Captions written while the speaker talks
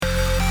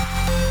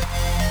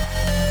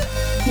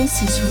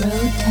This is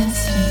road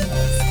testing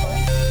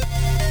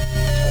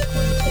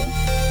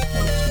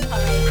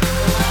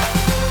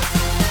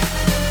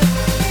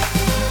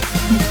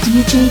with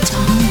DJ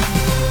Tom.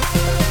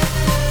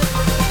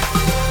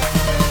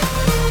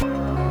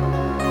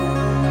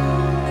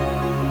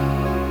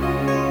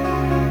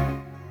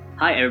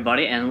 Hi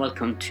everybody and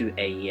welcome to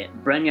a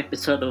brand new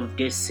episode of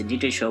this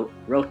DJ show,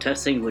 Road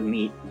Testing, with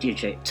me,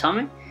 DJ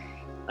Tommy.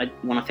 I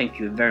want to thank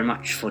you very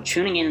much for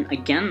tuning in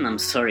again. I'm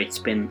sorry it's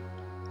been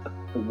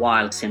a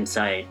while since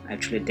I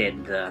actually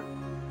did the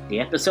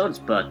episodes,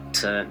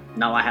 but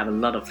now I have a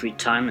lot of free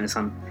time, and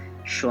I'm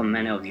sure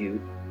many of you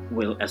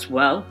will as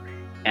well.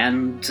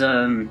 And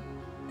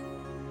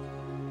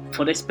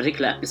for this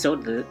particular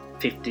episode, the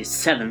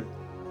 57,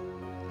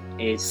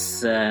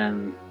 is a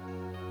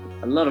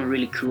lot of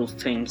really cool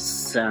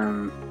things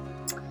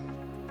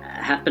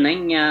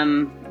happening.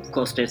 Of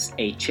course, there's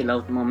a chill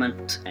out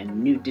moment, a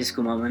new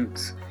disco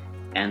moment,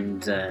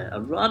 and a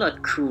rather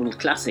cool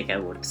classic, I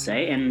would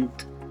say. And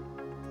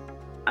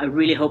I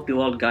really hope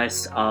you all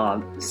guys are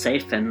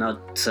safe and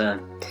not at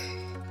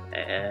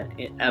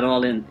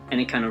all in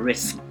any kind of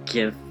risk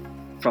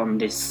from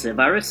this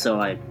virus.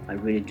 So I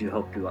really do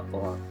hope you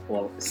are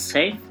all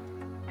safe,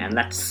 and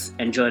let's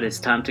enjoy this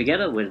time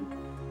together with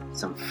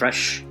some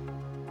fresh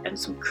and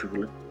some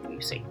cool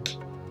music.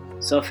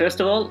 So first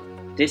of all,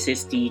 this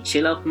is the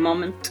chill out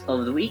moment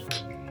of the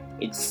week.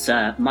 It's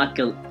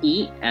Michael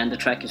E, and the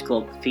track is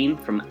called Theme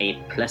from a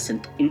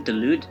Pleasant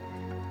Interlude,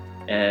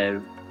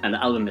 and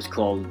the album is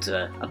called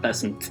A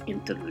Pleasant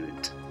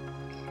Interlude.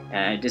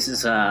 This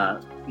is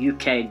a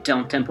UK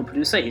down-tempo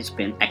producer. He's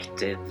been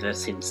active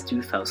since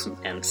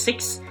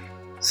 2006.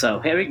 So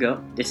here we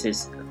go. This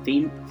is a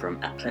Theme from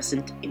a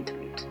Pleasant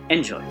Interlude.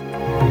 Enjoy.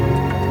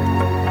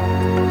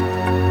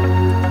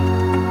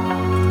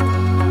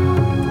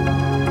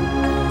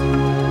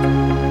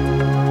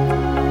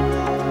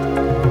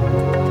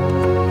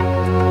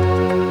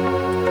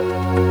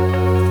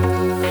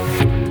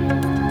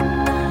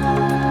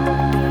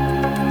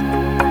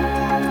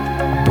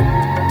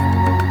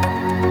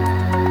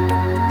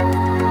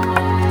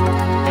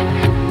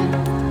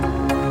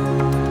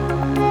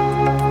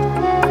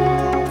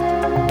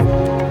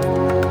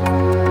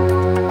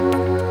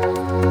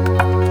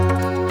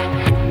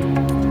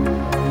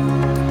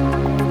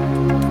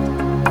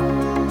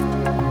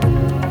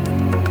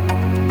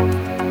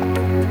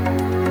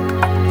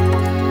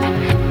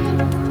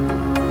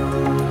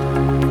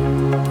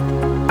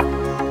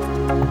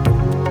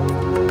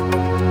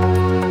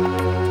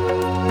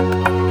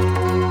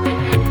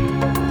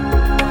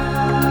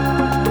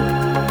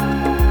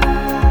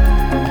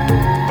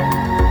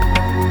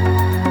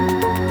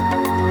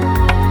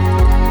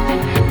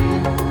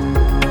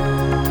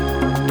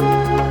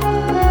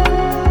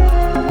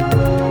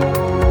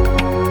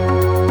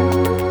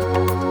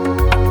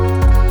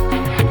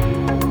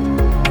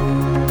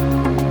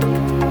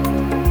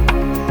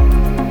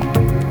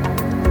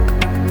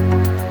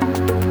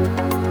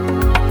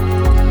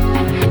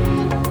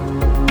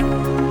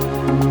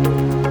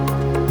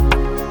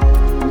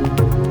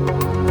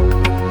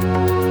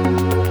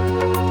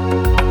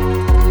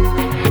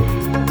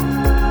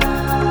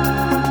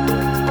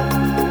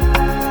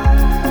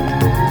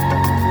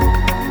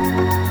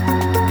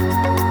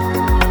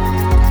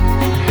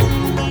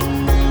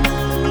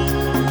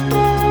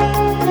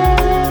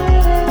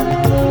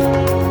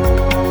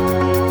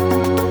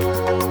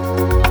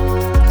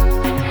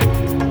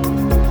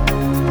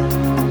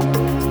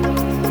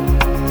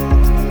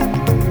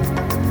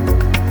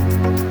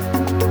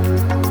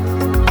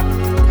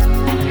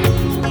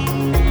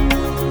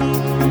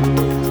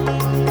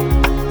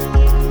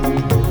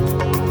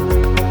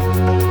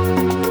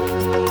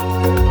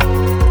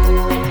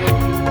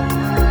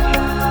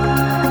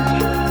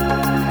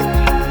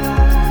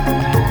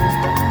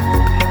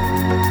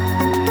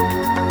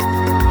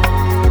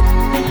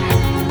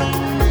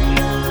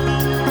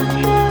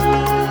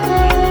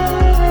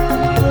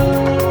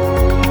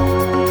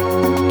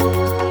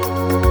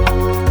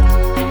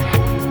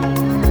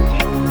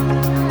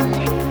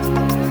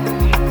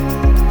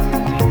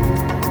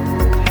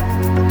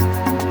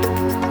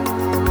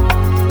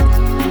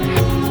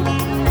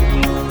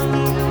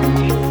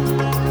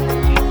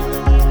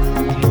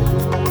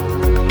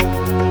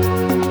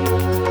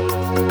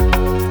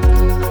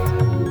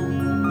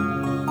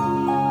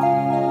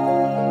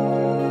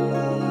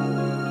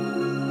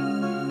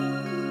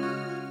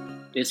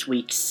 This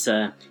week's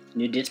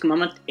new disco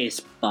moment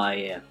is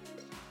by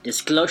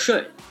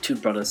Disclosure, two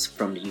brothers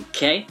from the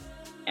UK,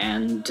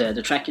 and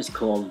the track is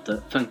called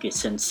Funky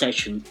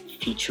Sensation,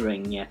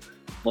 featuring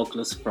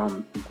vocals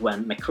from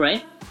Gwen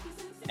McRae.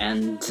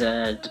 And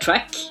the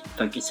track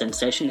Funky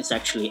Sensation is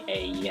actually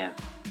a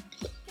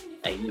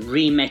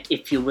remake,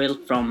 if you will,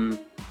 from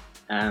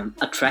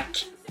a track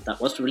that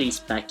was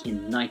released back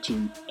in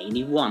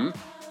 1981,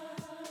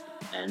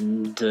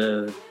 and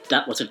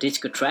that was a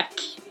disco track.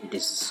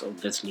 This is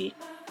obviously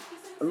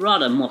a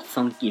rather more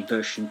funky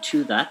version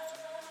to that,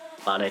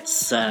 but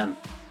it's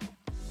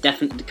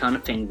definitely the kind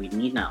of thing we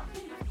need now.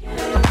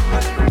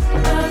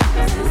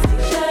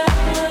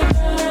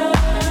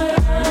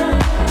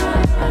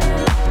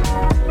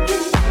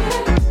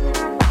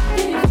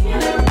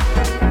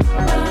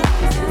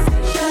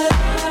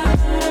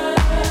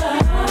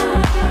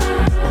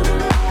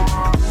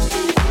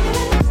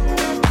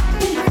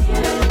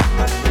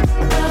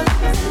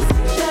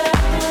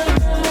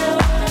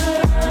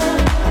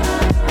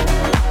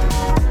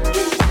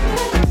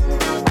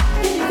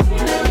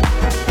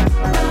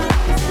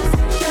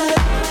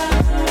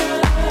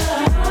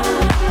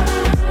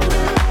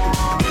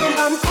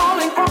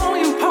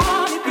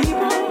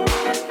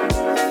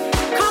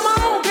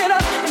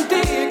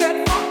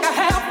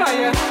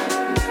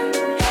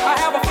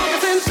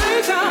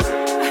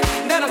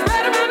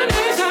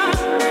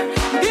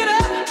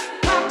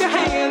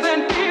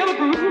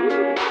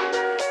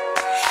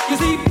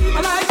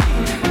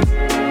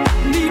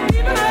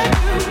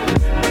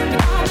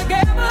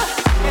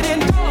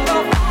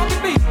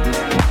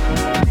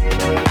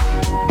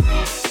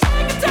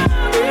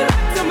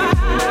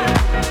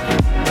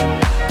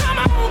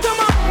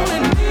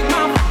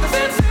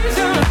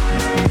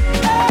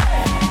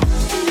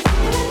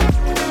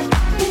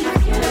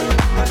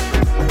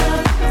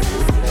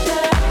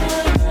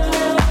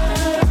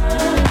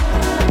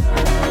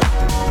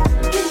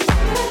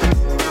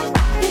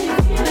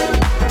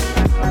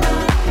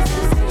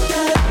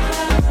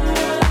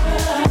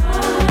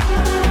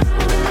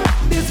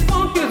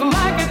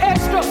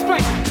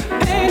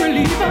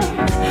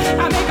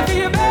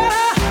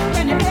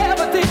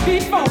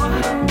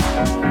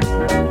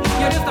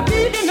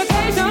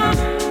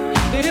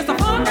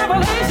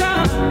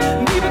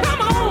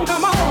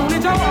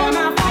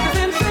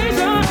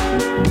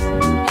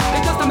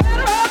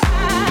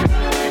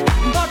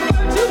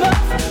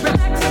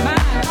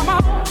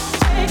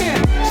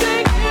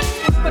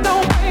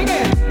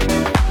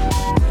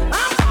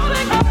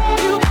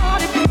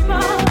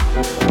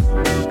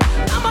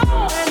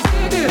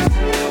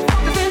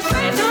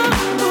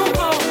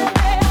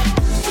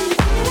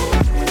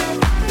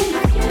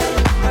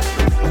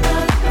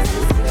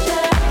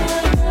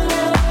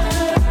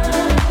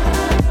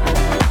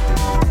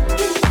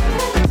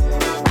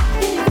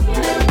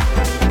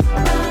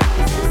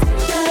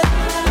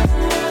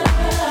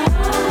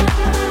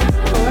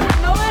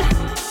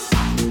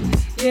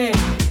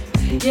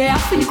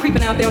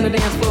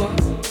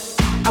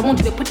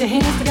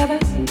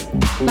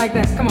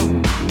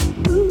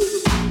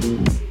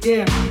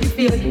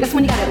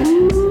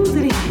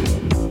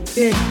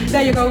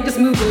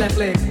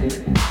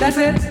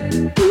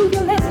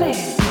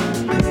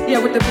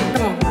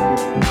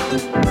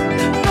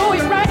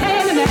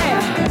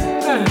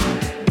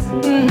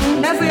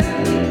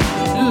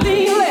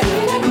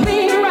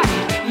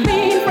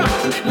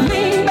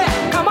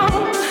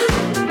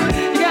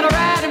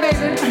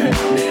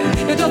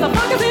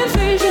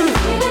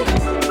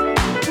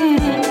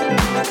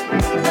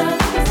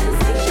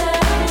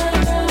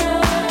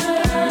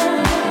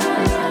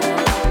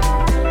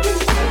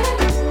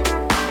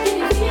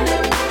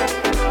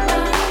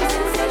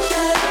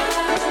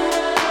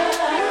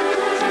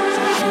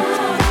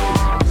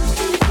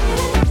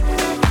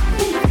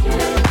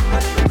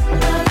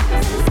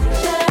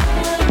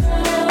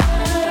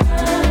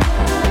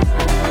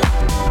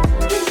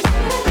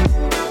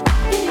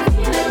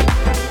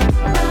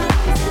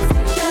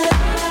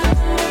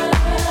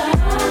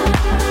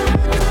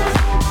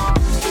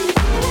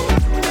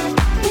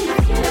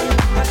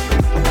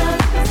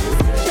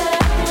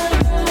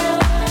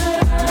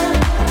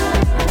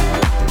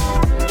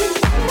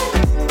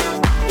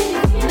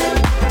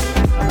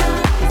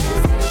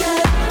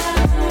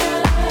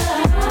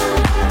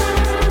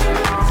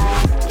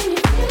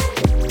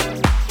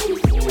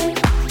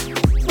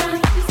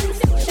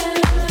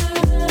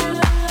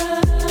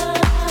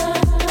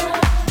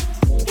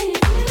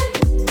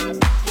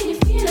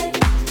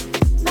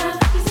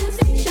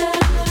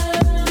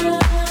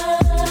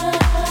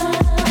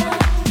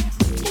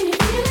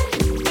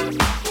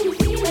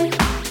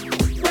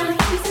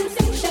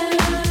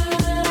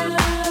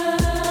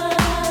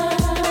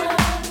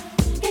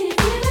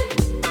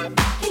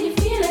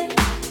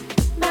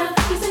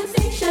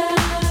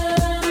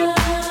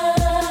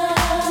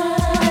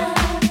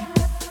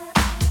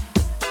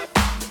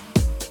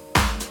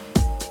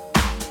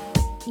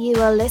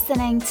 You're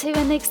listening to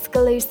an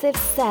exclusive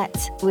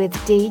set with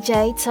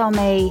DJ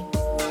Tommy.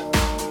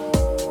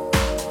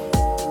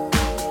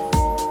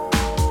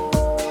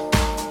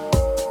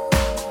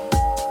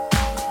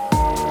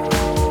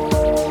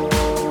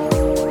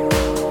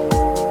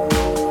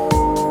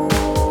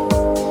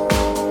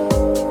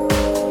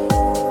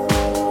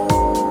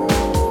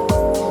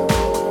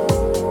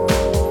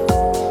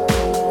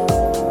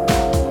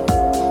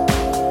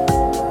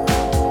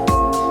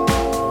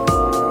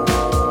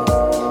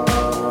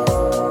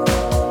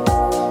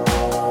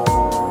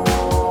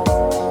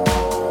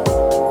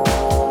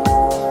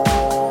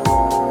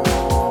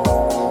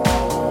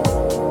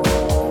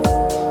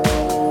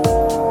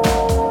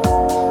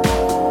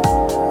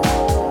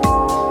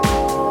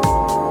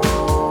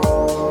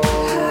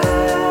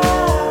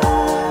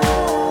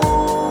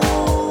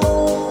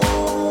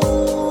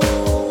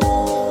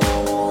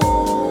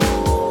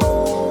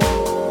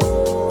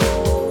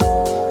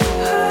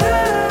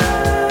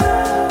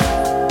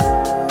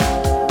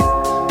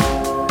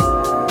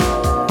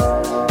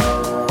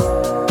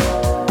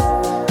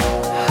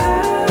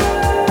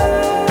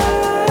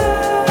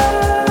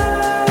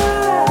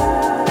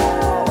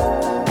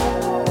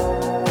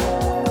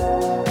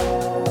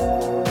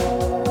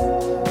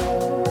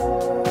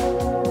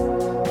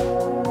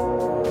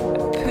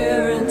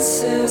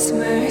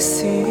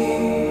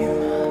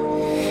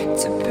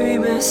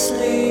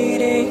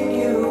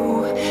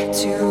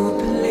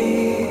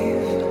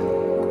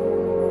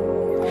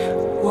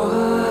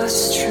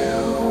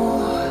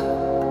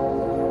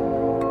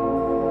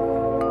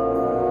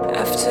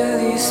 After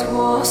these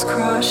walls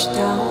crash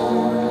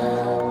down,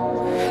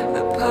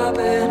 the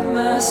puppet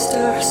master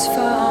answers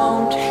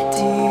found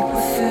deep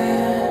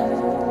within.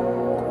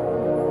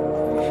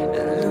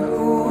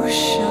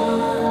 Illusion.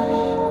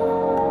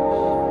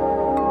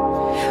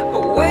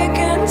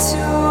 Awaken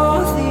to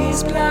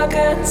these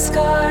blackened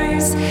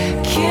skies.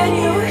 Can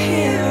you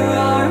hear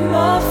our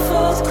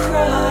muffled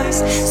cries?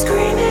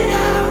 Screaming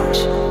out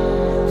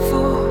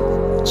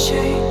for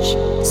change.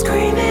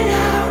 Screaming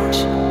out.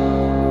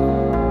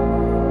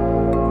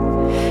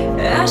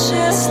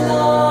 Ashes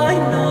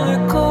line our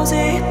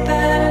cozy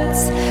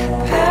beds,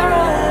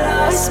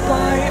 paralyzed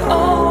by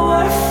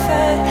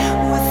overfed.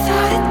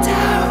 Without a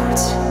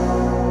doubt,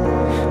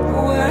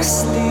 we're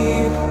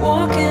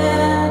sleepwalking.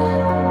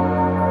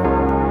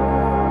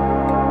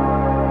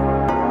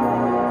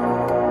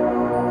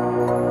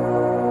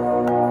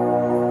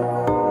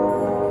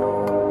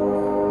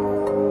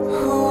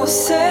 Who will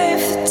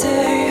save the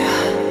day?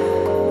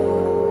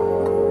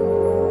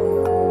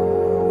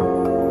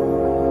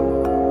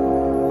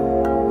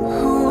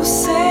 Who will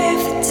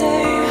save the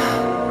day?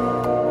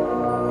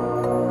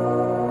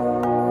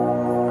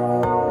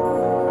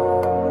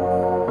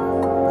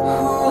 Who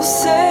will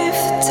save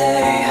the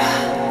day?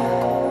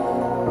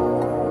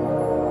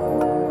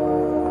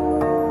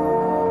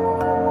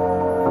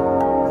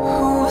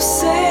 Who will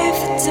save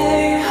the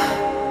day?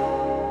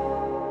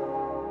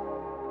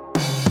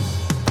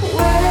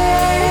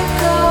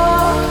 Wake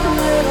up,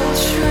 little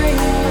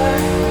dreamer.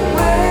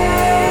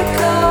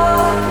 Wake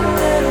up,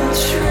 little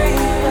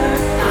dreamer.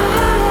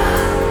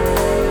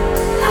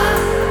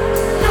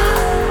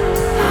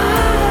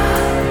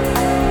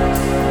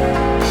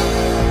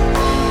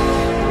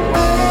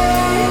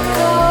 Wake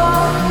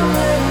up,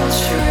 little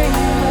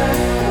dreamer.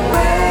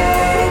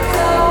 Wake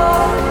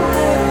up,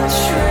 little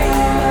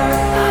dreamer.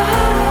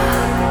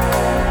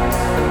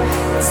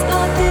 It's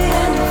not the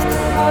end of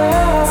the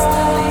world.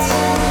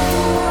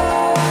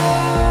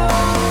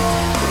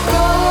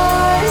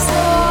 Rise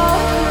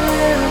up,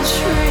 little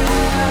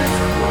dreamer.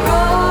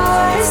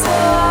 Rise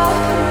up,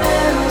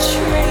 little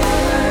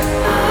dreamer.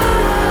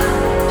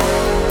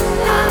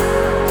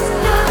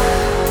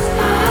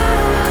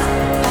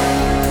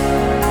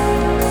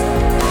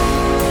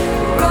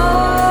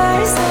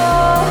 Rise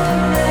up,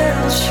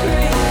 little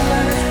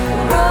dreamer.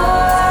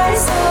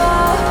 Rise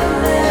up,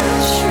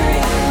 little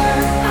dreamer.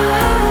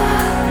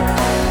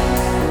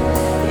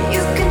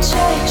 You can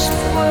change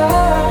the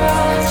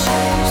world.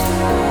 Change the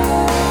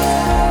world.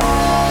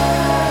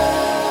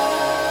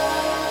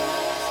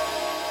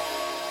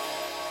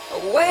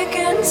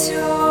 Awaken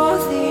to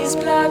these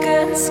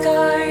blackened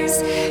skies.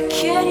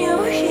 Can you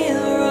hear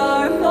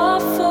our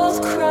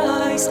muffled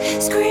cries?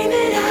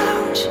 Screaming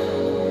out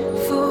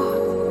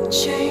for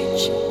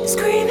change.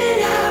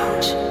 Screaming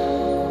out.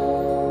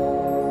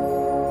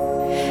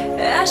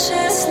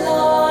 Ashes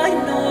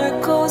line our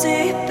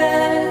cozy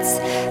beds,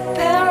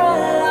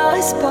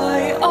 paralyzed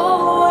by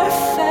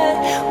overfed.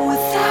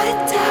 Without a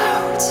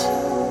doubt,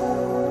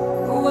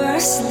 we're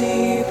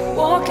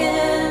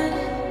sleepwalking.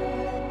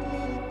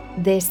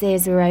 This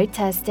is Road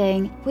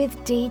Testing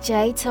with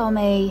DJ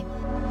Tommy.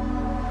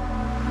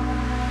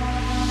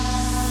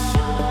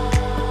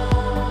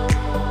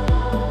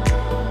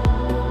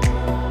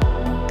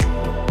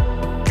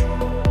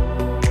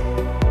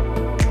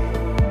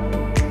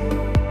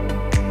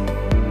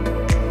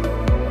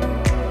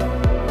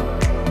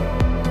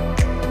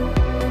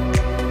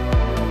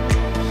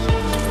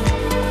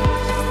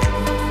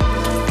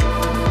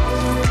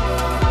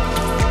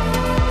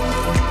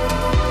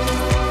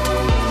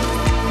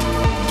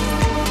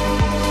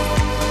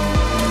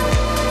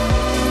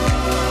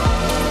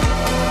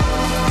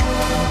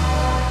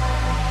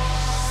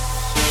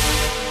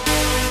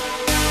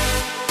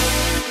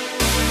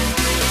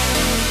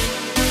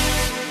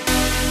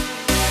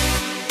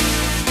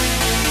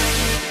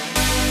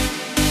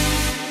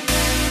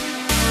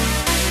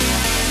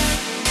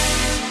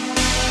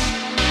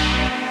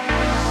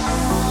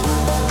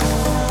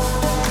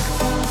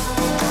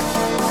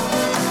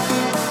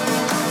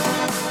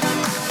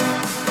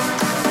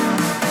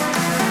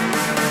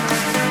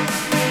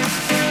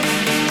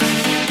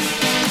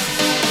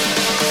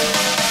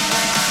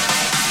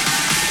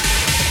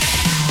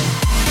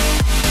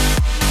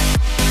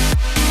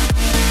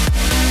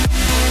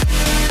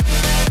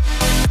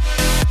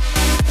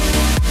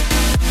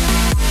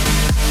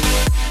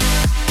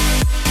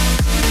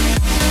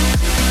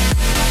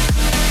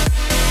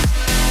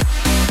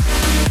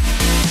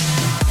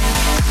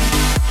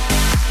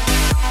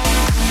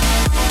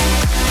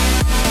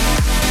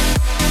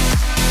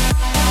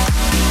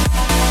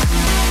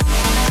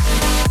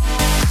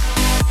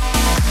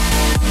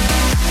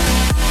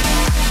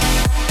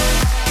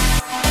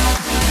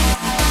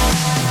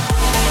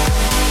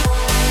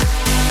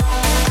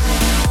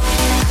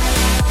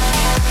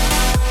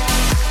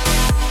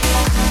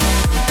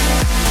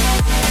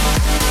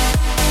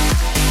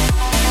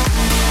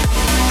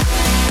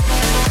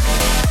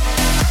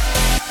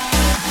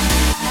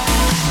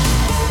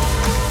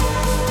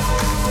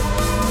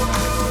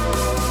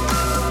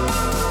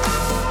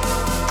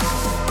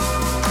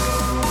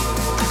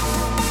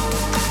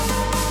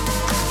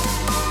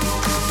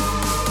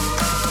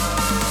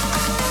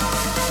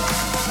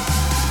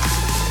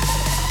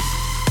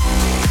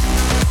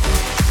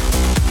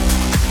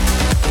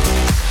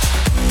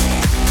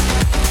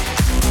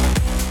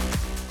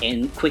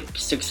 In quick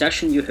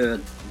succession, you heard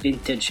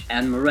Vintage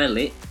and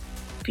Morelli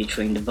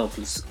featuring the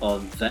vocals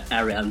of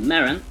Ariel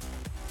Marin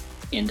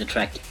in the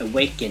track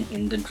Awaken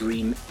in the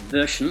Dream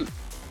version.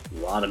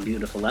 Rather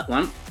beautiful, that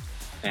one.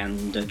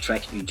 And the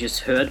track you just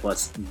heard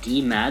was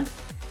D-Mad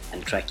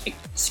and the track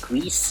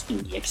Squeeze in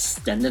the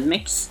extended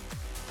mix.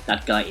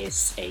 That guy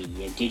is a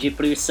DJ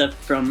producer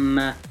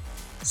from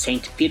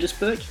St.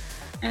 Petersburg.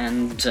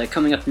 And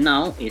coming up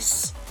now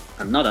is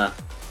another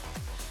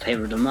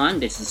favorite of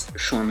mine. This is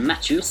Sean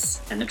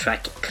Matthews and the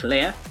track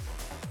Claire.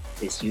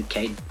 This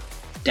UK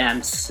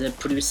dance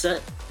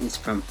producer is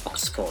from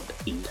Oxford,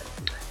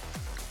 England.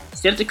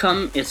 Still to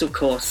come is of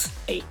course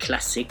a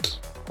classic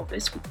of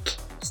this week.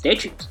 Stay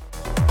tuned.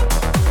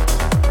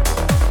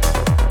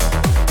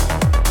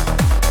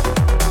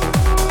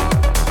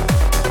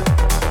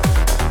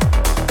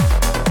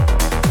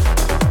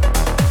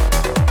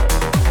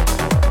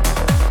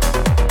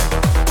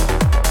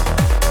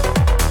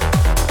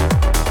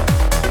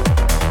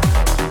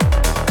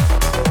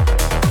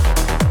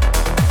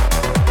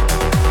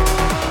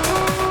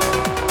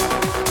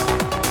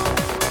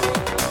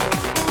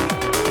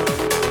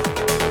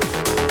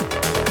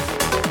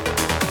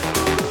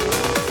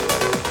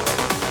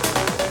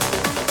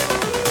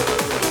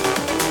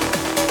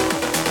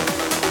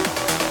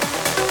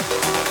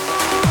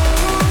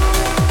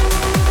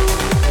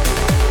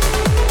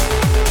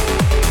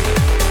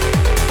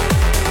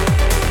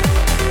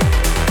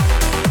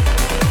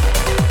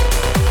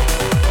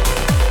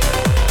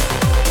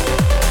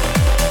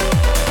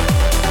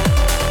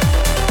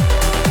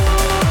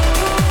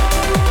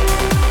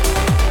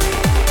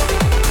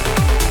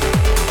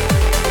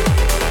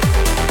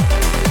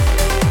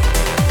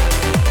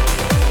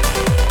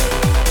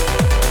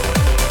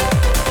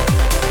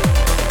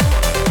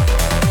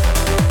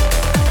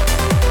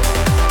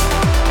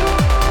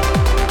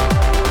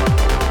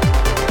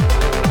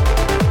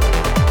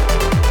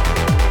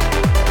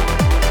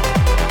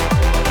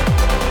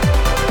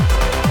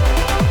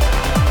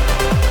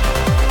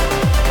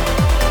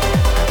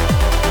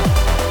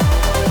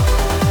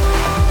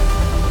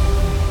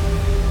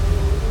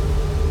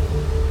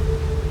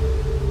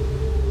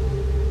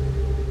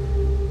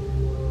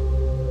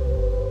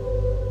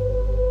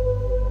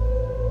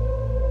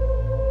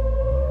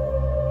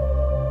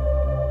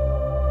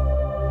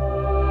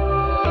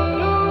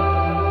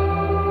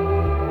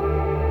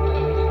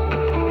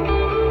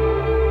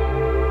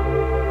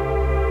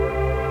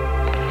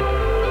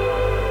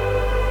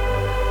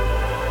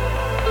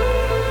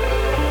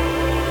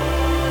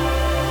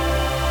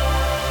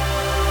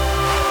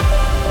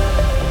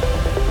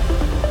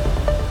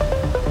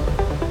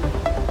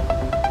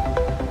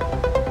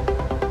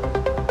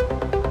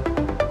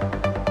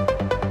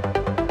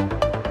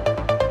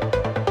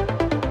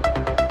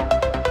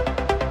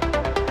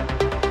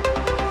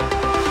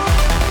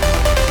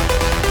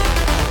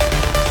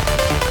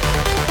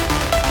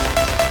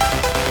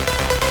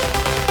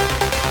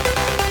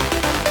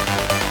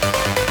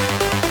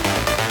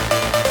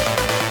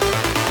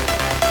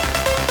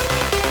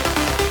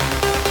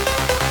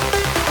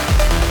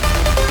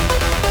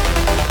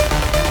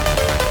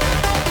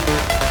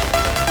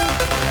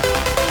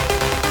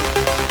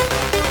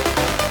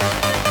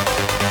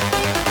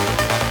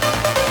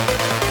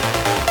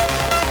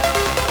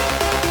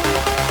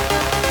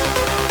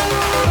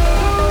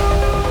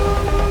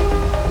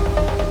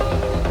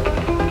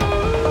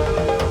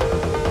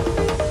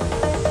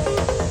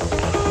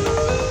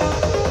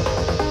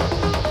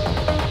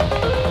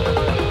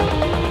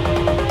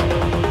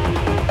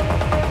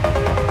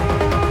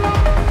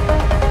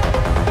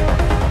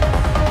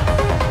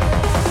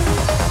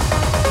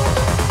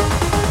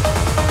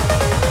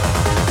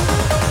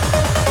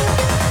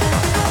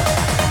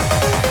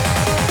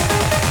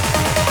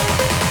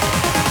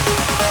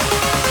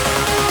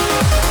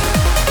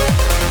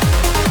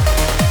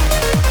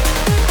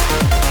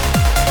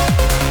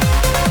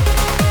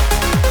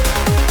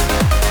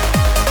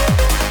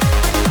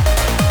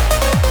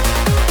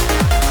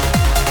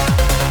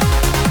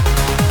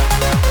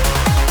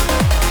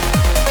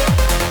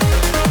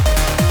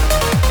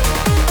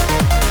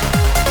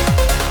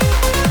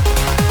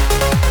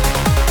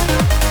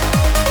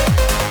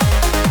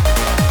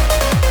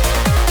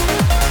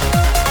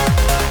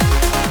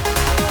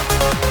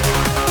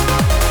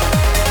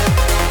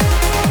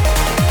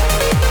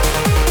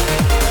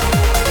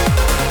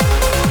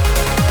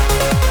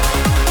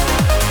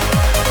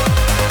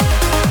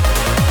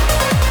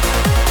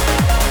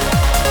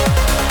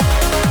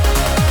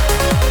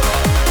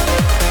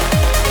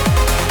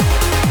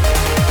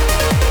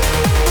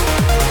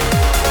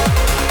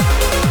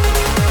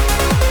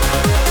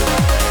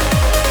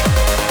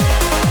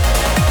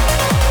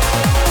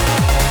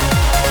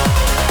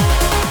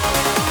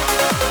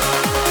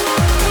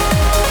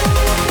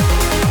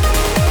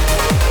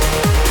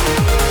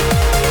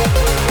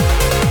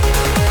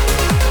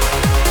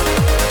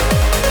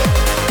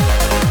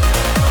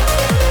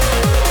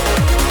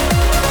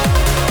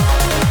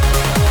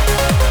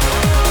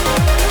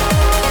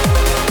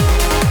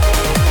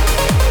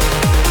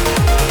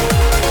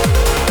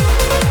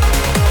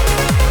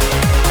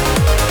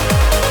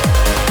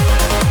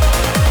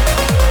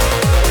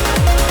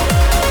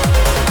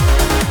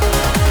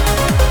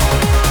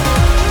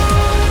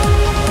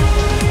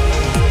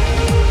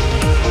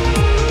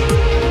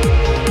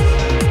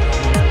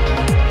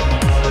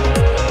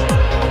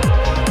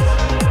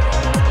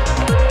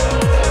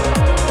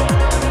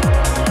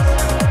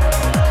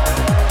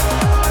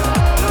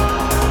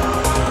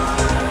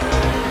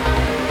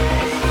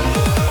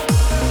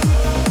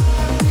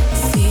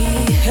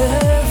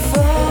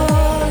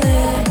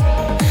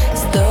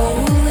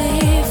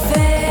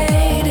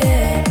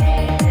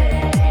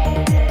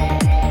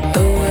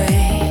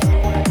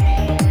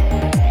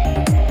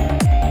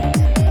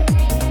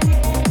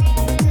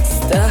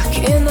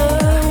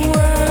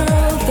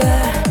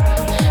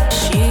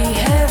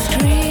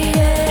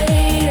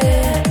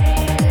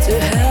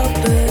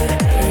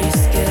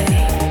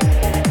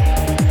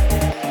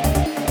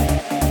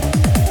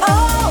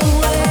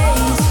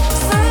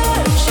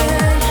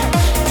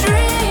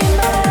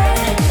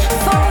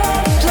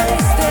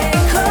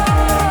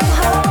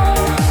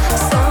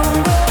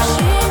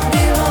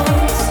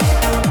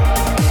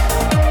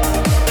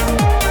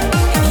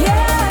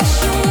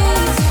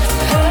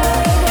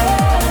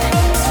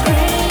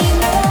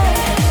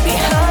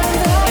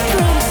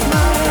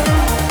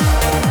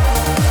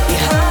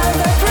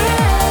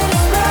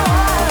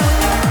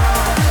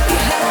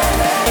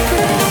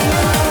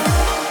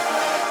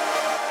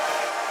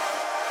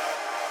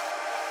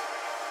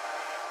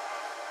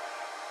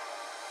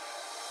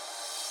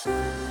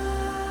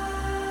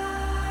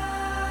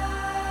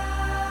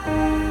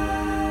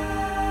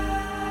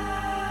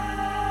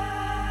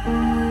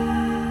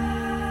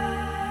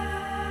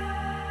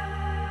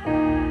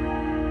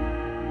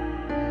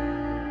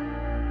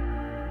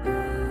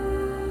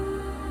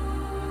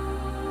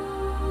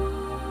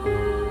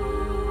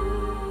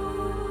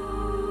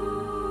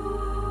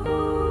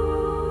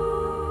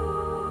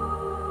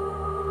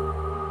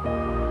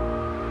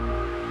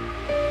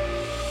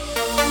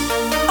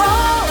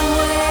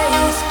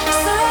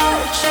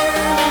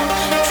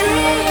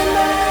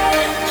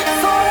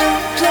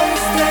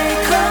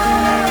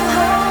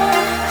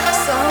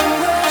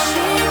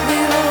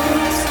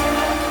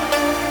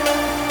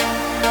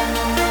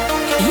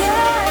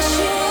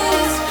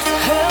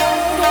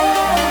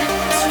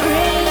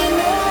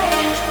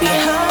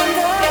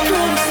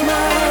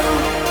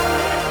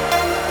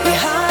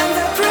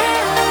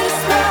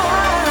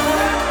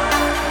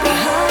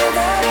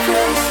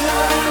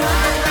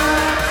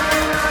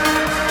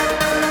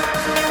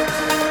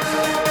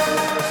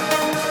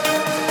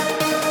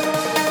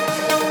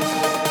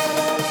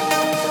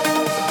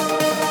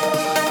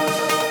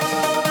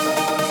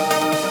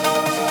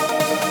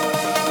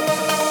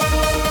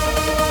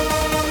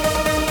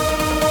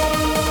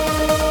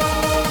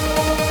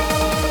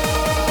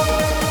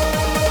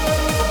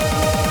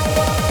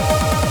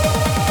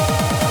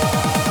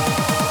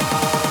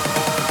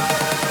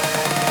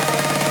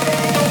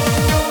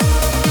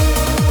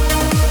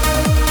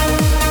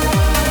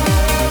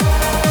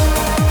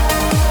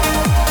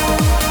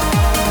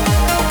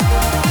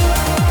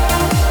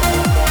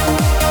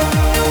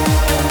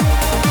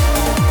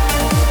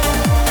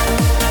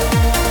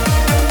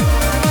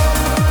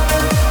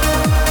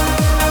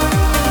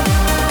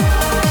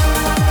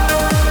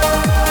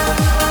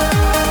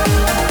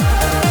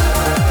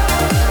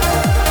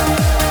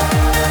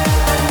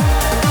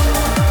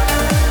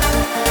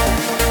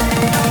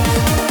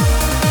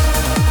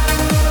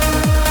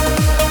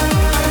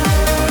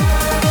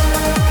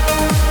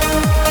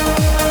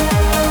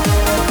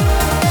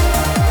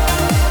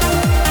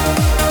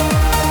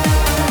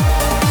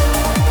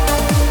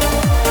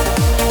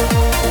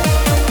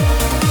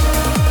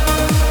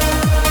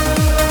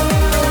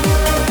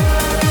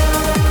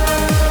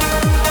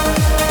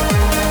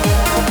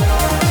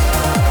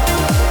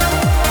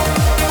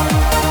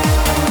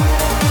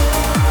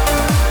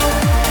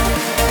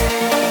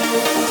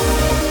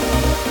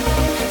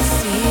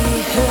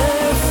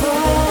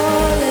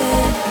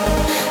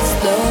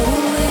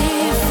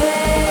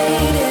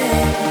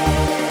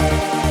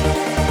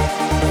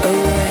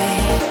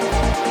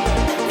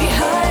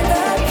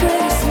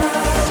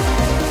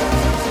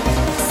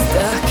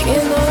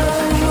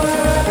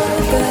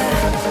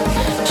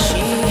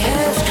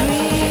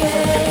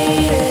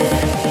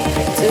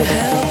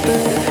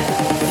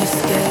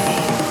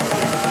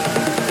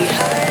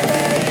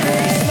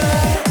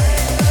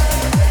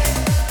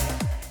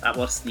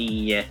 was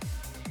the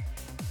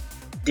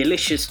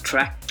delicious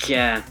track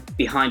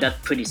Behind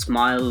That Pretty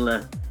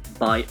Smile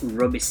by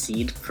Robbie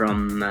Seed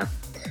from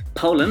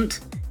Poland,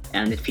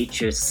 and it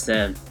features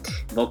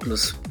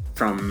vocals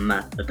from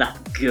That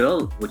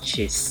Girl, which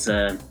is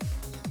the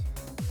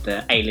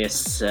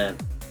alias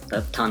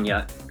that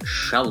Tanya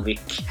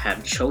Shalvik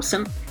have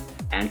chosen.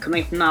 And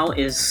coming up now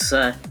is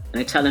an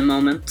Italian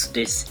moment.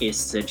 This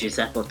is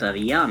Giuseppe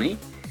Ottaviani.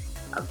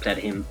 I've played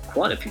him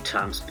quite a few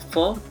times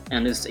before,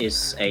 and this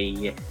is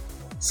a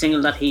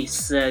single that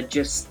he's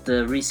just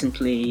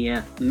recently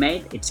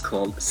made. It's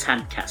called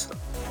Sandcastle.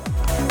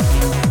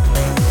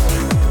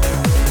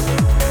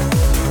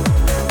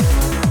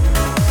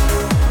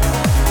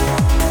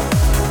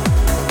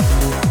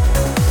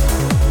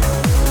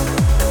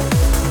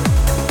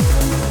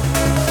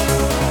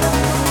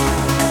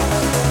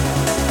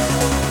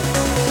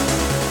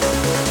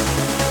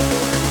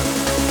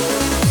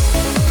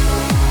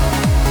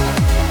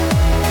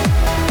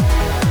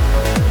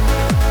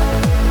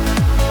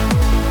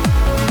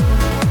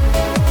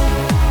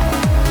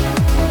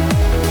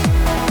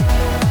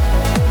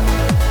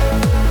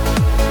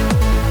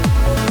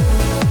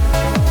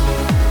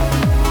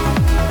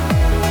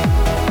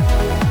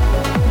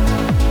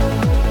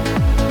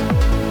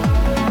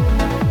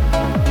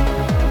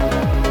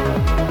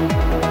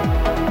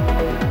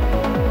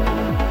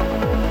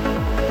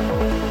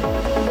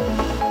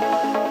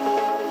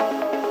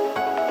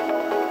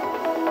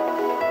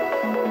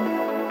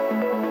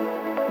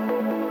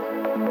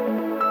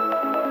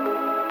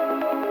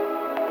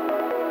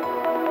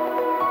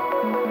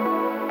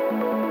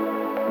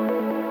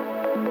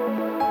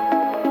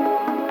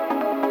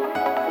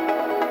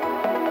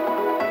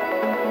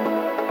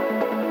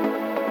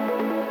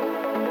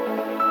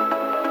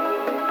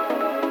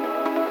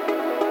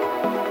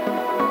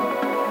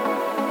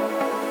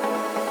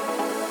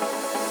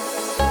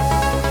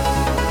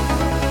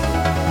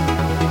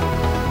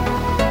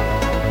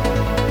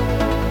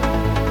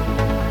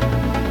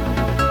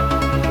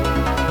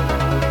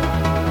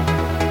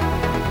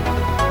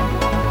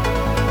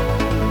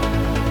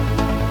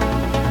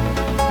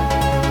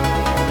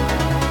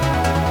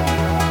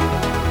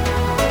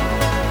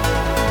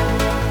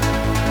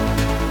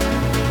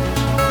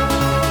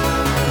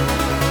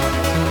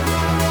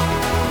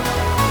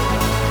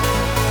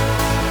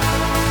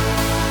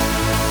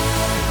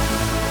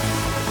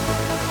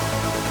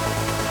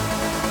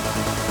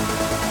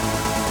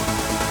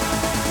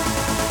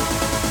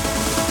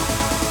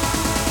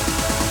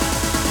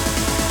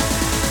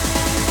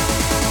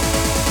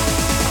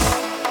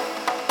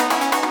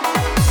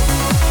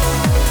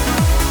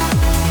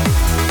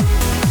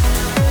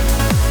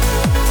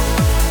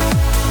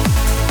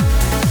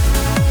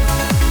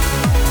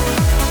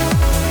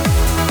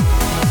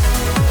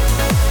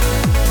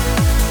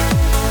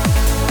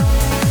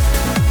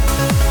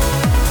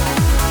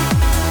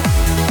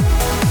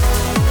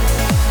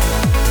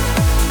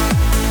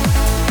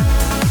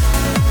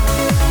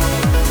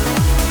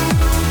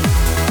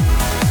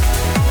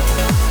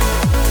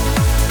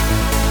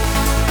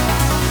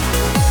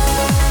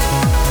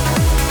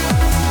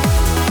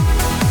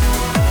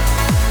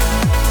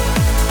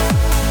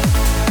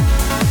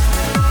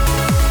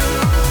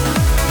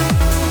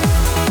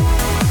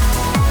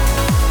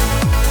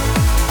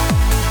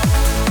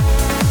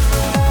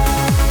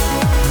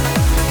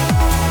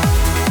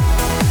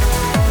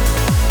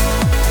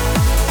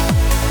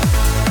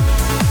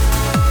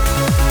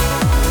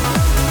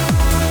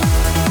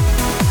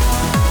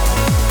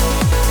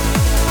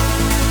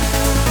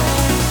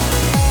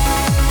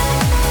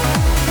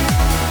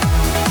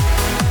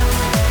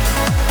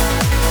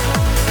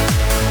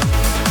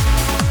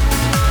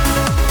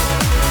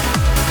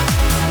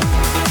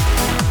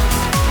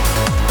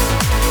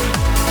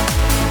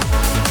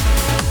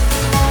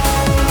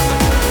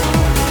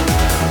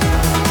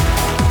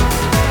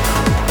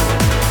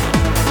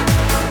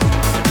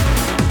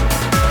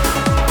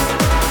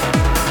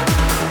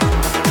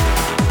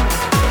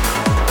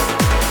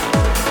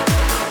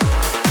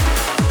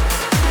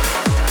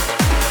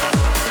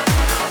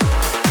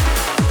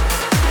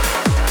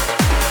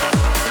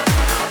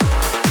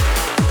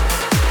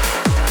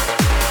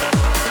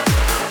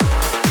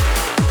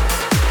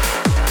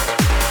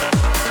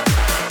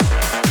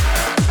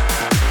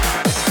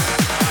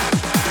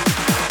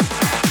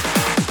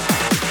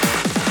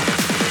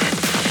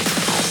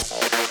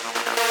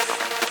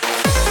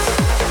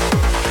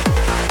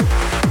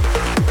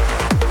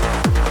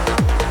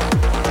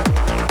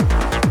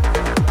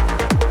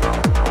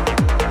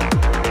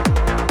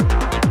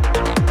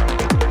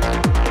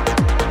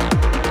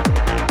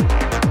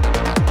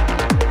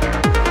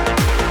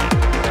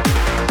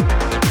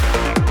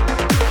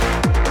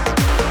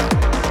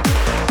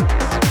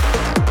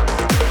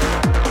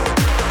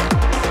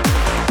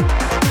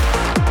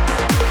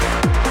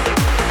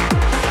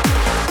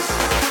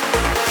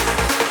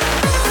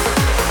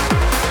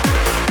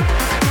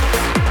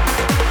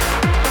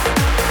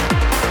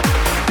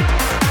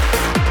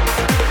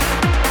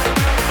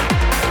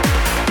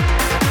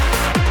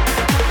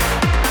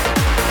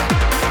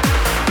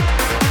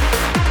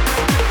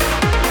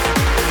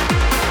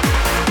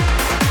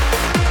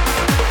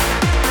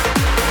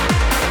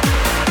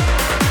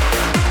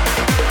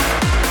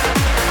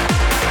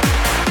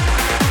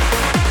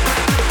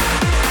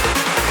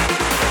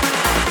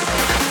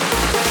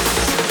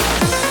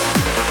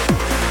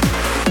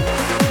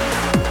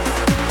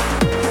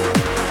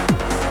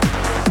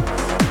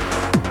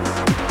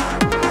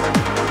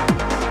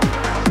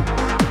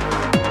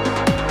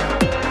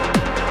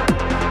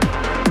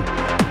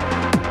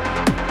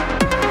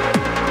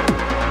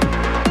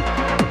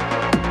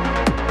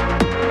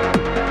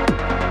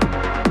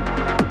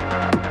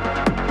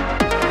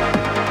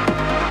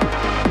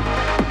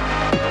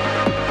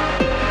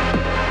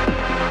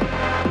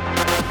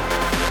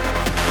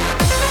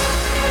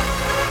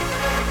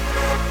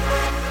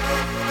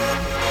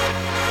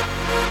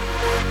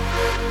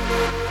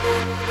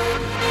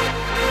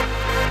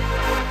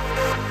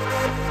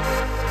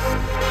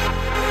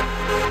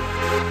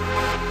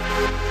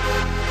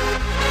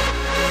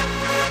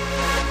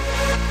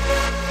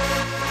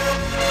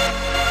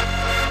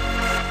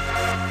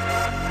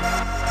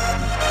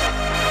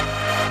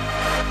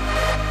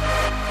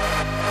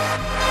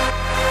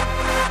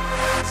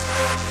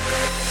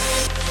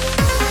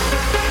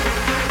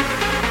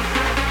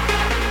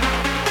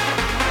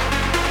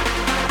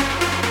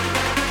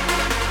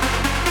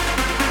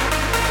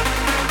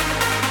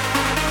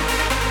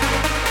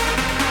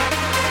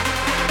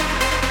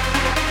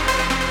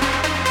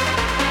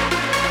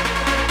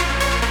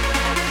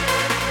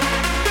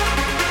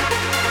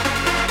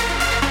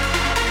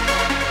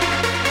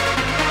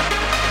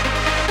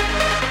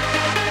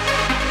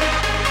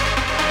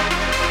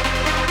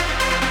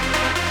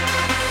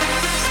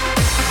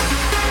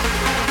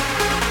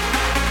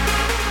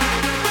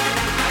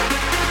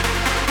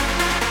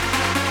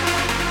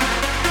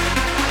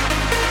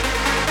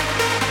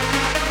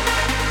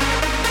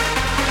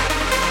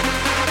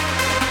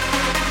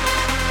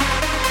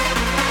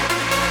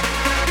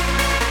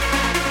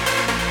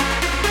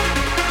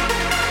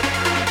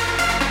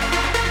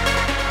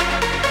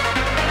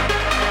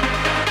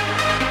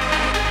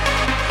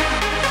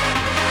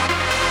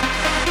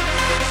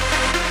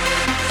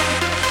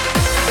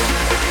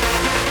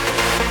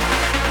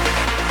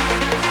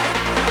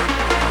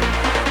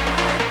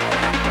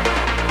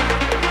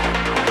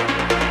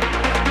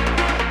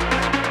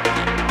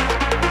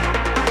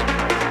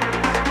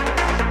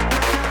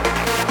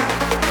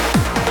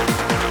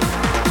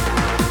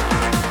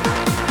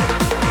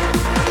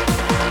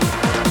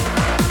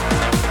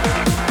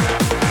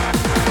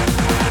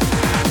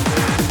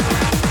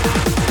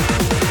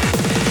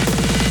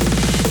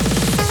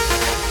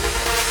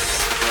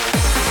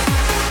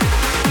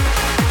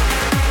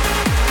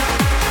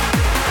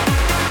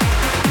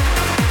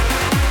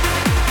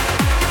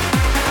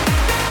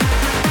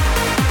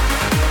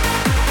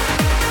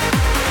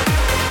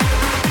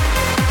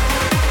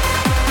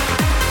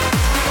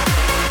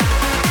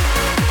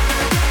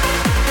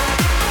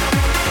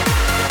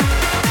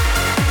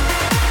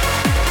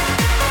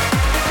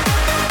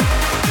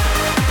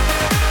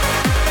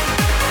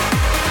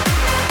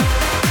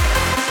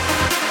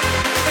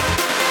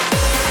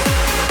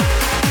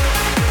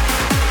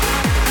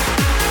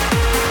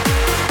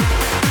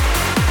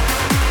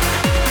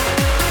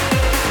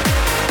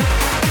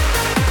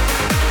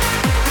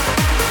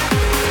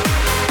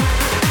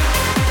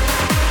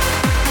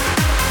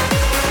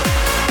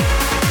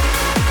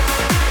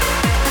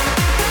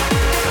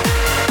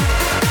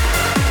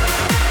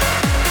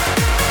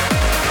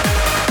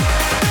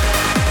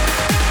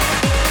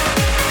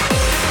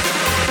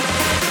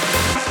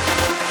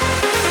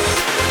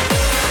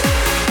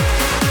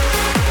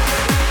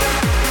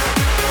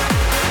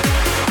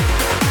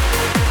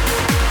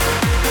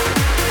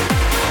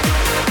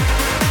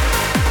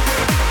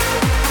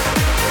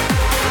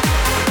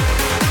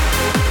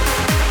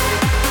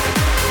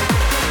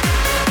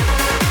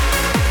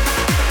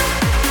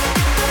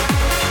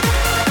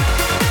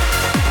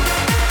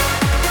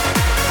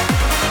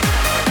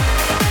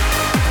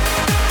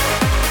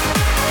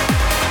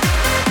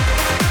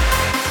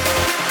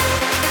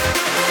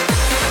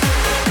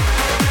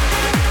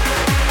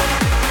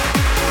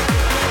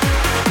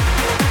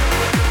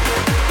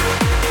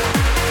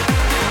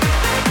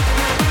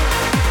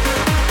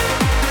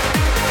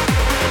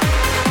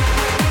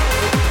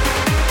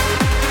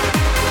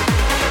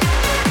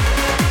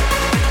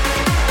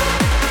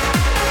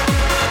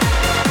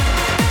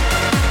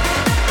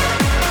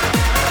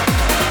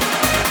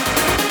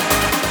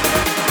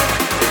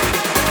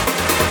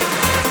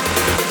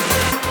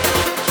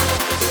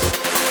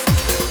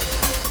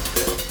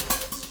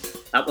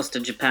 That was the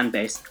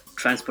Japan-based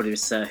trance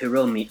producer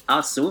Hiromi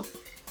Asu,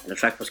 and the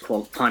track was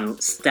called Final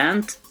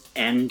Stand.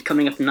 And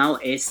coming up now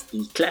is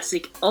the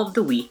classic of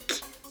the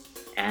week,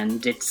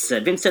 and it's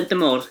Vincent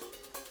D'Amour.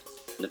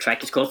 The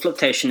track is called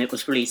Flotation. It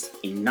was released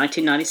in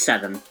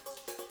 1997.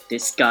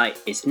 This guy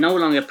is no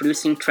longer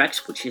producing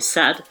tracks, which is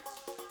sad,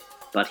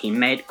 but he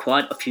made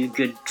quite a few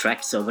good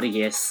tracks over the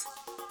years,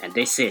 and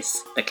this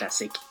is the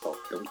classic of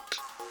the week.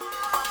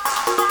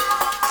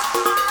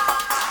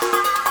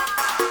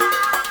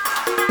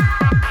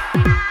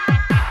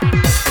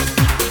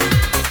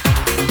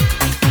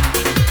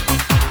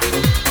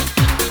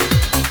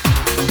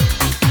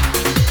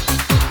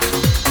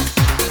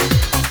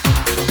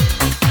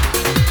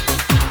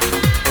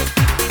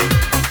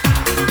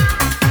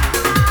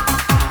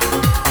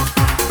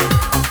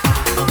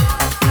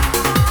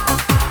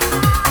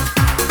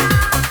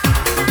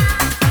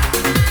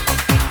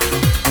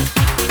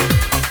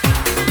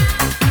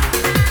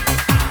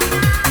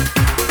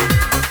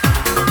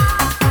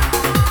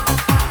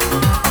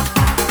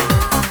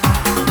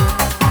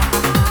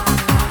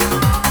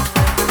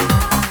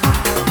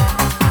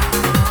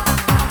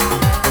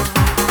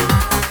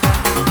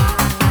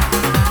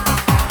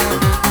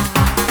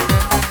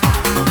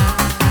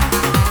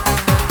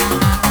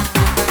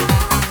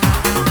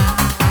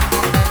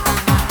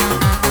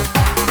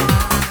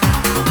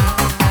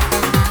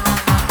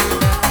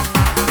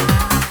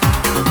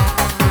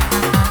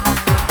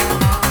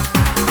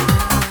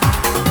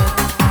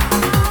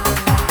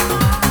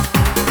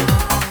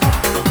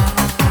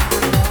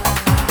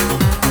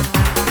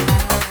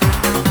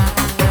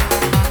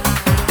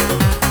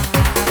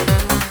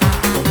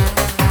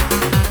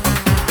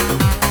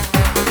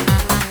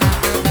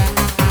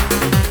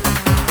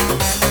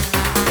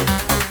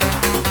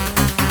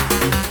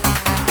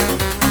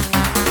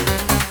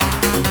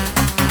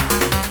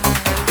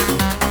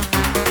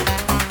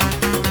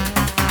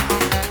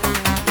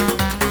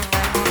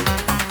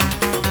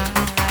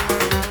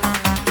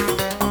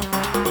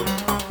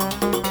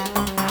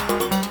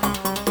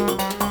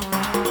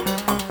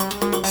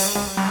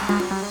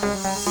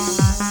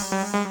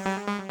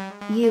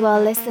 are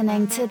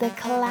listening to the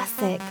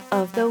classic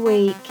of the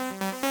week.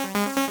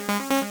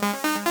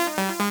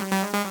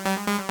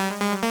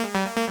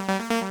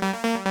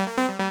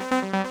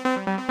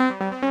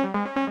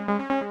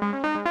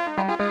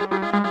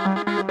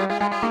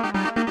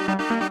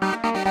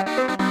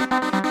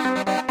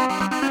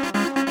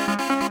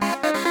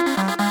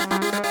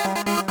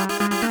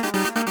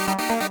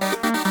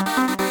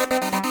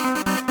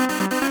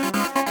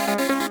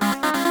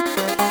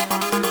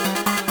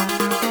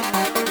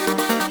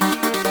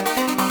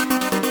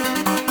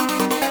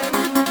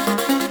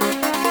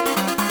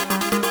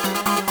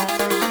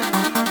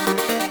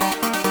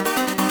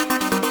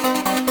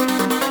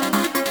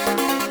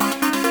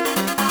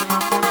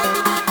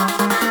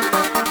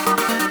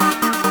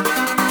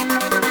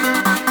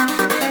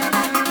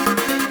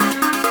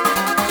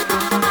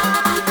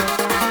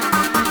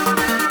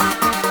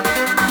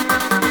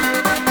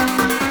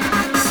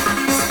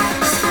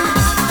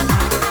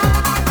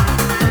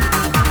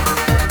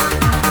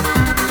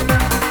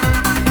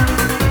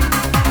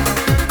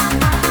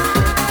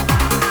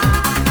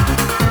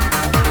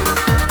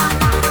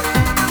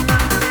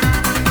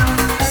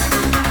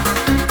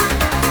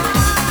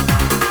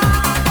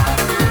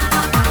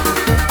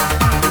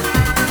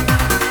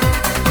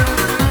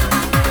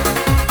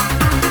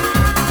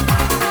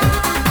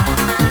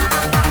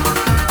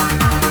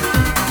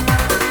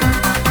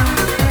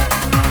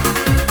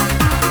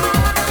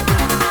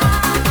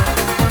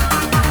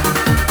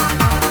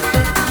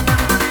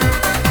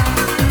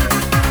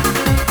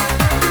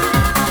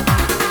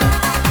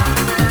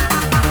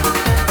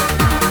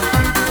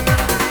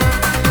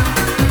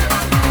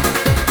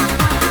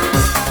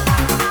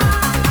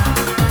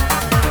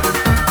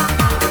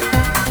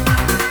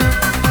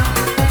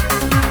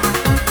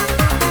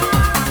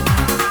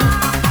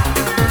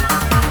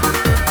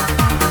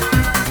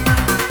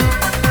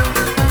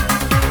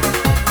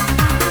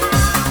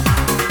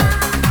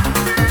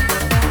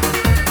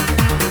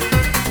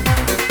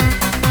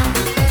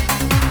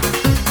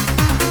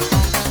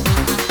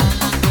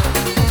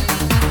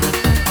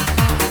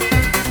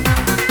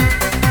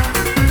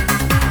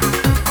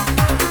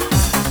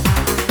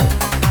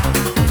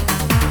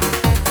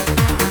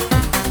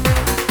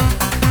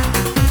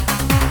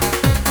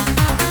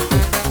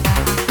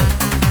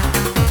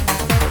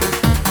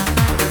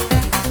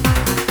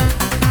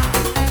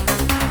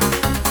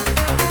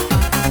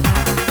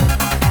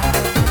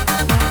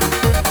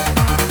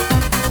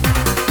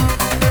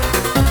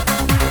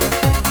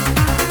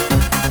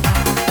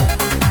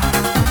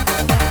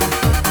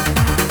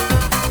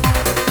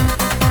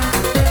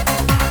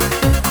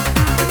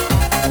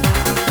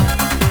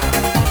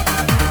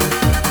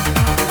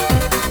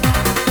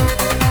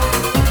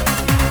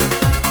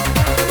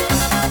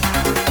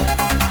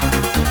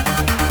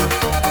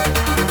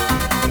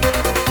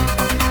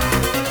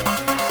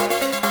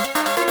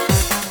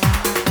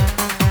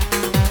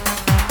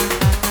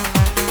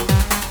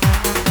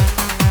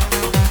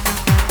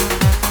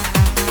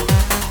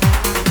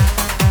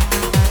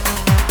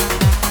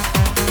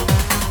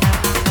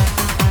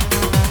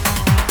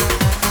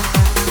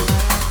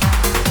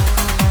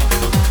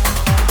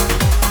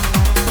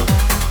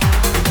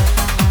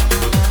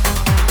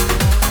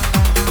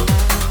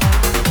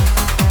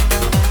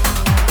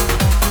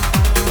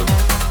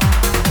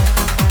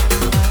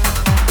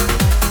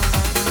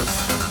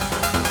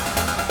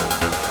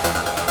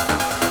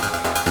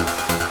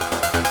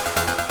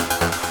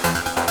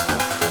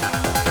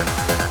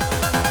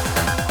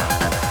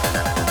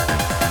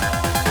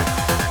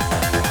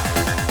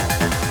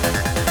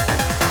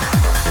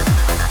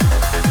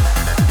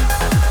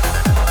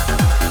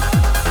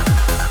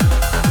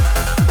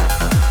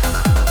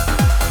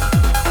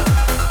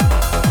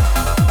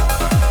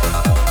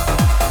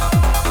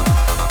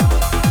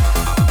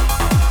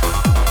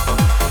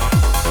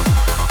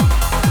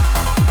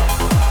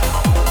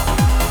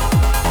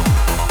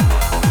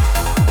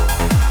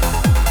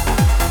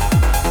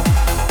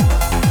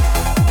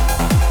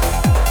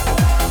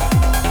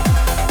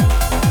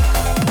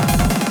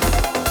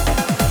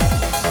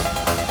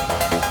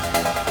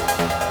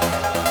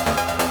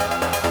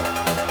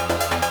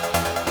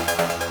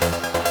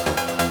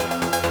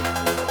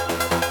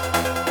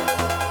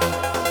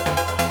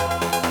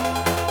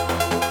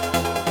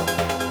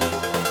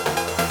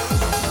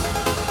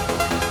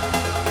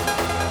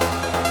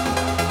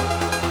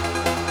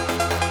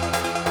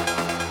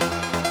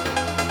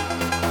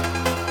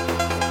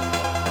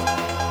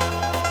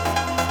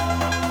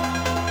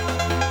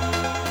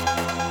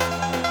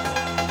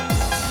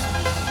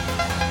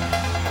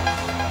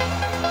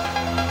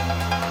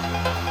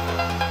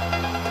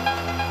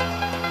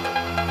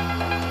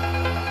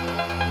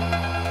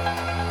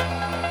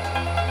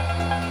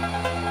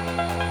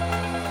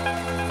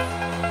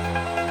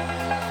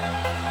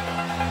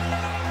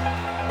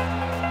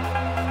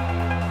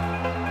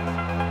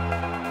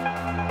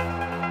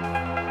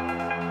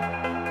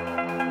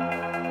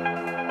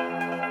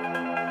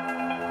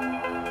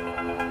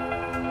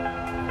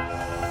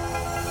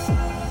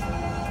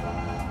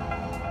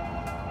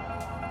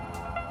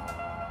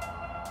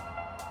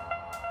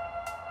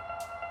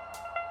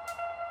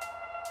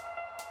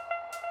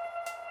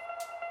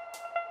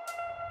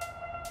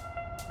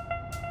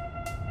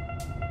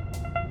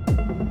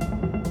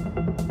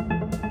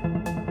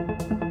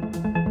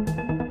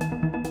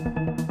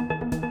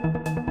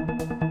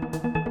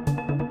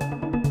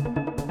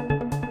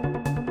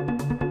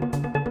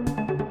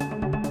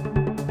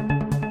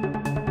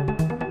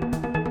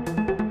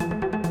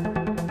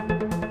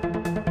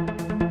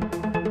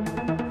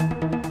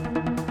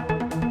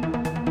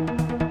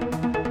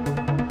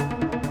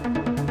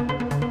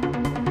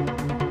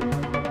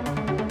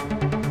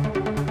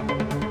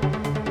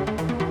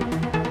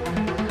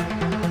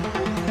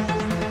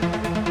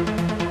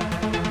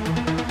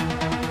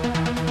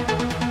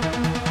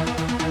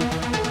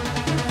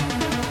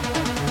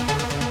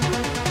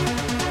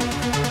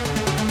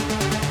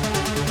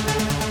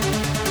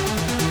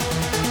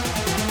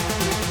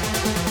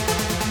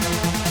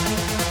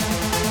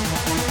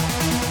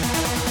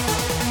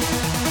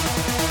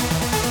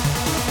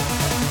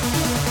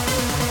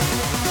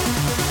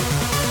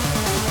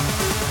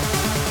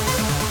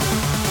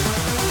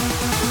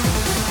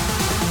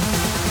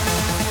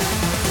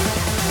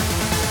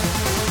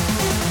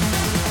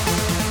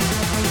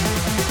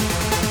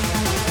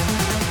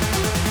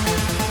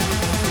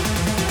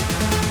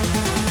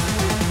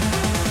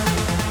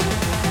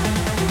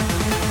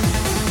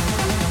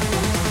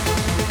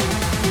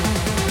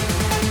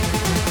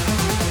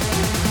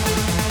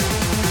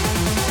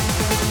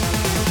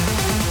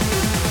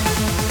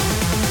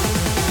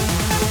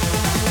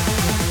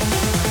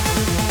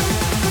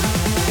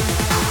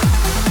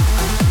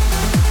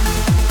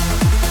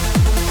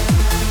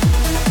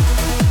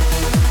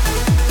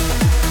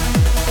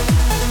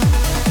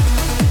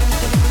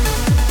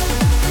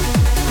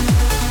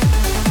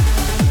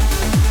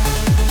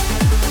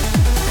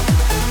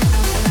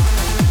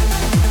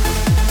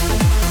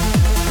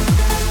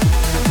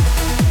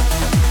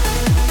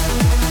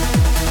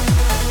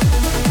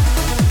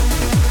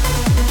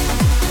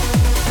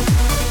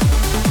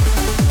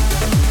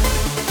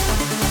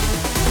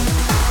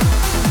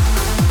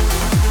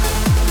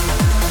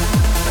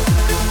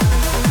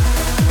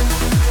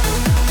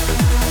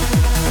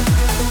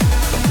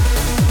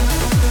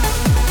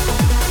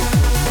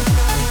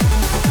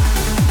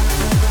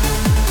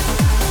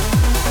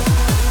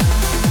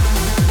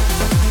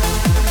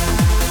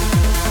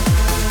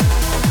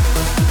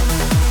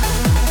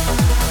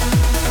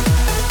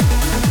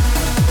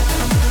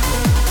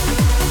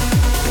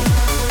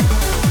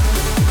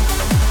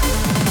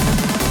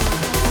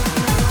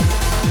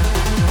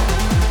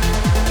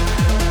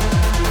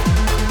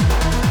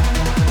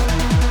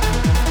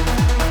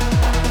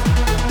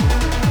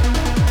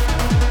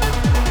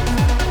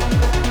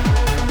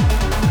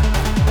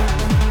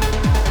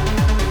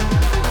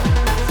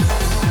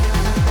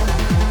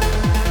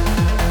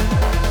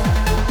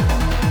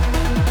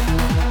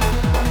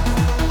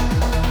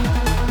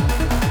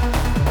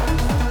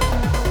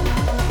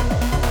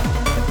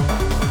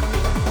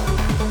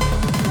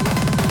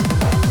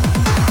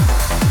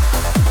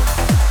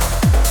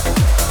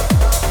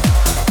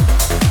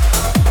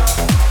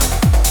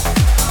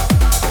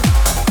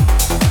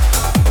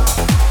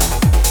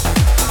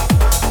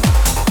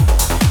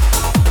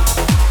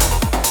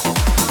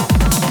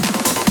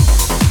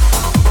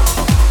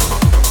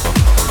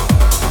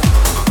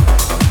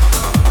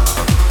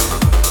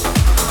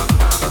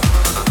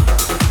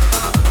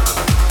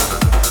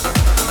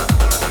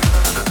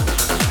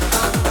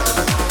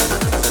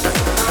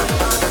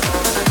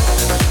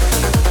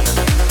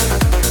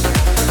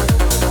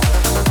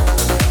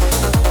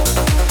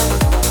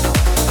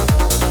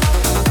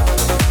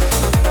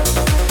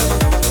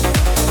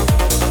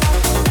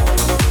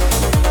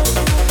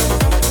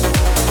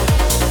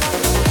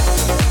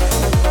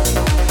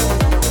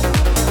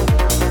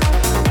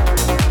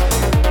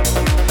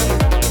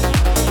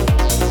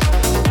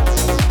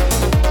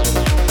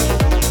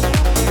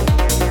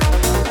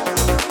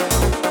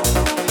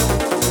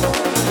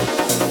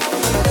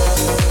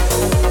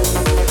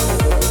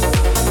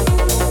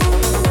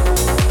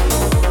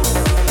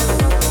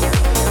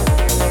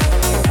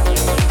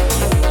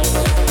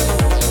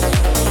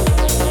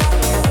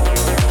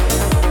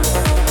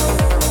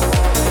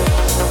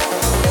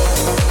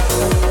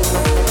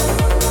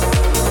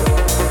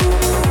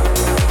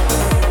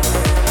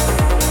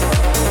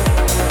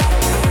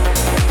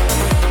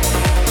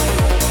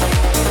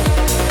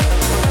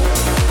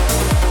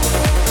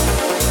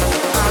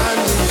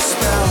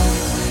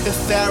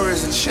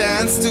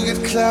 chance to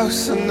get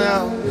closer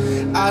now.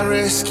 I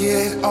risk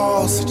it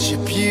all, such a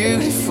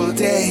beautiful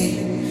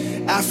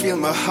day. I feel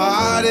my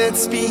heart,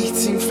 it's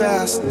beating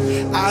fast.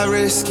 I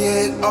risk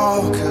it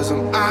all, cause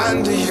I'm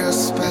under your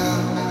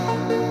spell.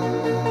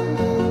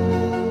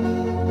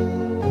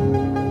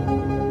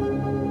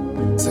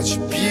 Such a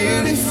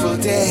beautiful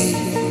day.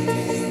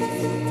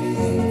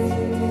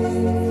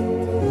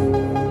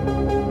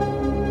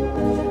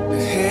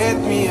 It hit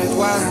me at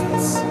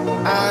once.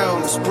 I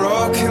almost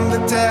broke in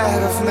the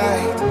dead of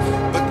night,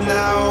 but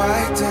now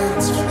I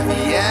dance through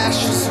the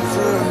ashes of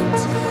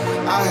ruins.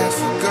 I have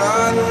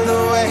forgotten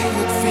the way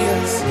it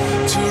feels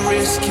to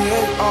risk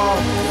it all,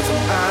 cause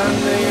I'm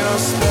under your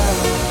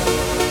spell.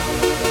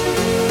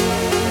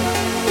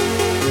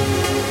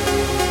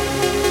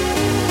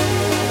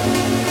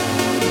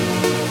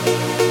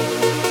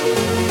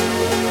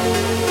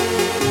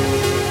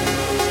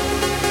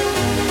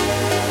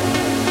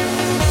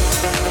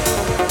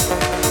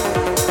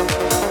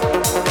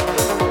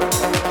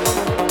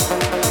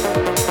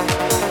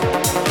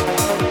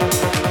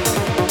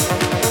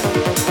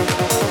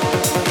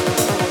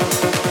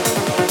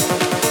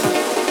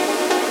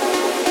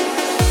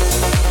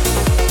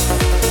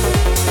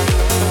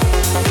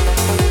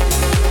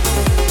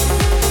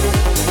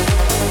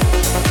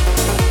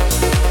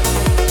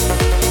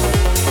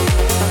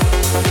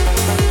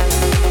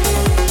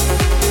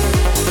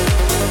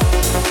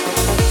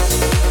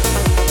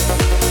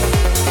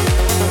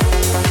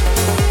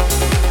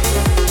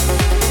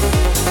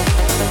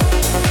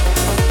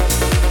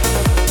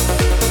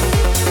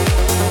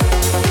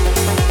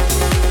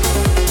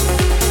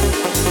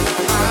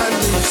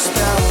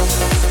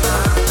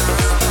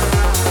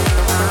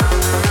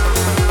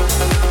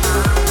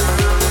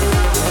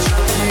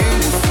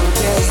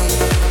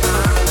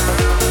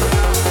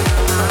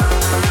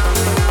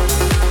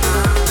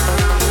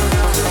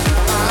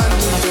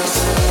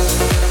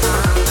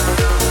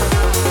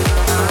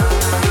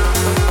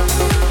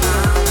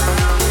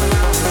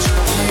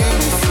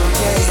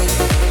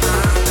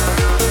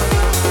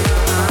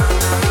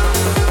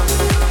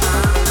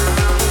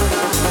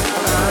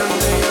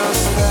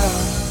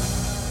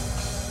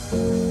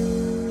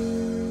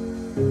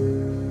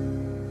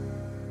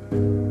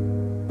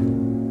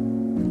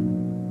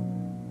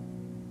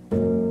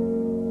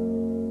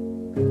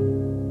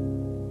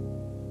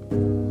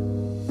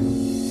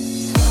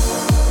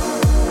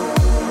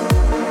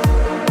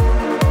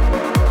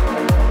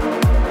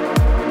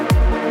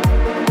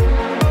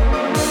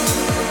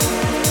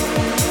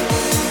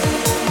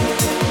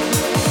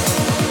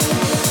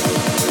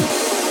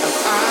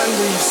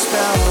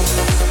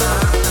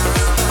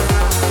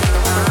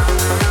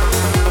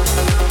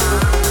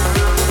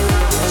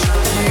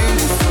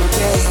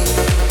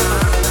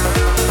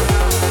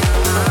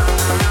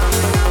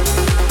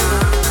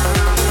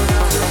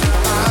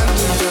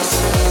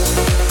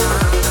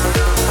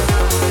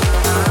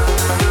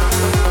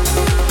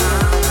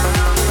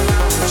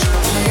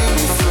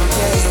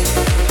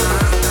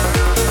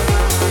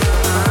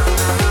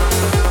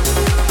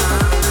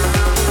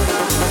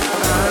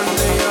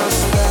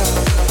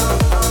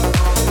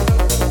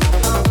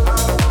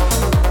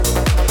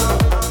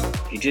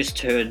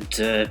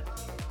 heard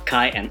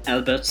Kai and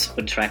Albert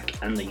with the track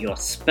Under Your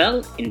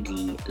Spell in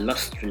the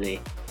Lustrily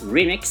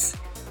remix.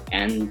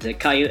 And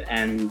Kai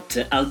and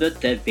Albert,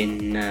 they've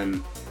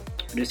been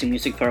producing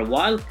music for a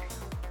while,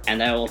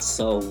 and they're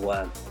also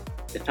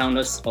the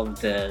founders of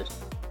the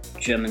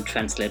German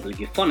trance label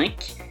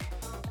Euphonic,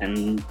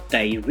 and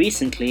they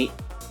recently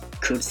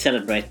could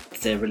celebrate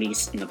the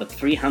release number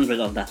 300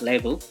 of that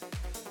label.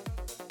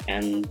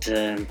 And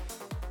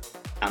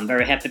I'm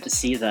very happy to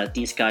see that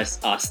these guys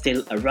are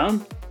still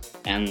around,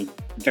 and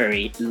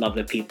very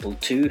lovely people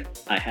too,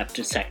 I have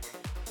to say.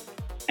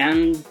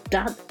 And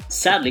that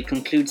sadly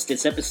concludes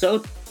this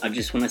episode. I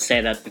just want to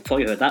say that before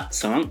you heard that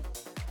song,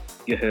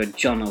 you heard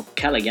John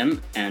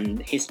O'Callaghan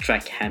and his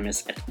track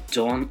Hammers at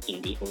Dawn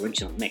in the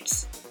original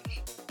mix.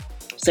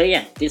 So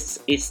yeah,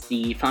 this is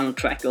the final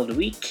track of the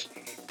week.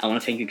 I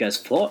want to thank you guys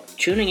for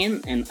tuning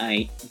in, and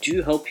I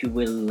do hope you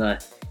will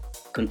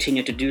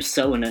continue to do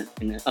so in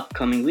the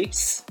upcoming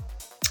weeks.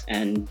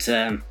 And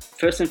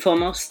first and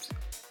foremost,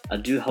 I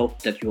do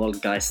hope that you all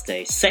guys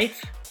stay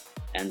safe,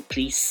 and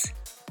please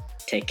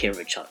take care of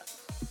each other.